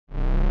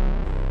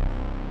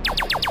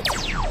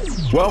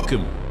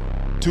Welcome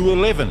to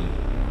 11.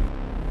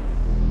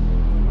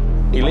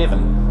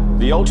 11,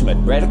 the ultimate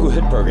radical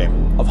HIIT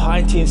program of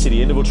high-intensity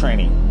interval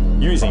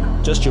training using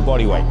just your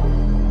body weight.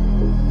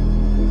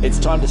 It's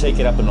time to take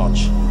it up a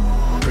notch.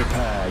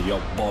 Prepare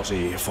your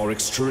body for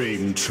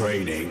extreme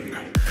training.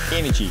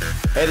 Energy,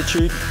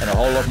 attitude, and a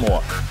whole lot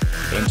more.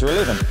 Enter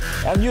 11,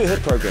 our new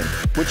HIIT program,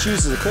 which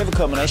uses a clever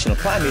combination of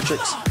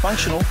plyometrics,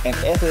 functional, and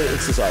athletic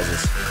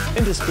exercises,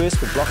 interspersed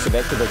with blocks of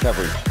active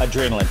recovery.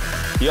 Adrenaline,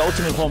 the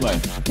ultimate hormone,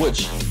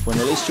 which, when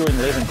released during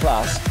 11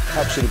 class,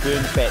 helps you to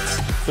burn fats,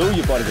 fill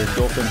your body with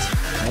endorphins,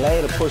 and allow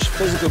you to push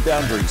physical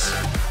boundaries.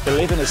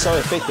 11 is so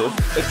effective,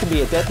 it can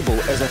be adaptable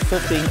as a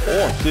 15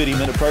 or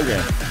 30-minute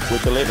program.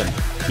 With 11,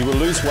 you will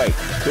lose weight,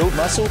 build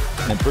muscle,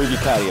 and improve your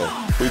cardio.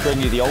 We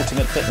bring you the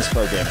ultimate fitness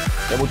program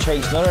that will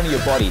change not only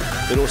your body,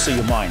 but also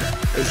your mind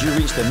as you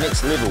reach the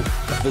next level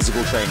of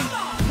physical training.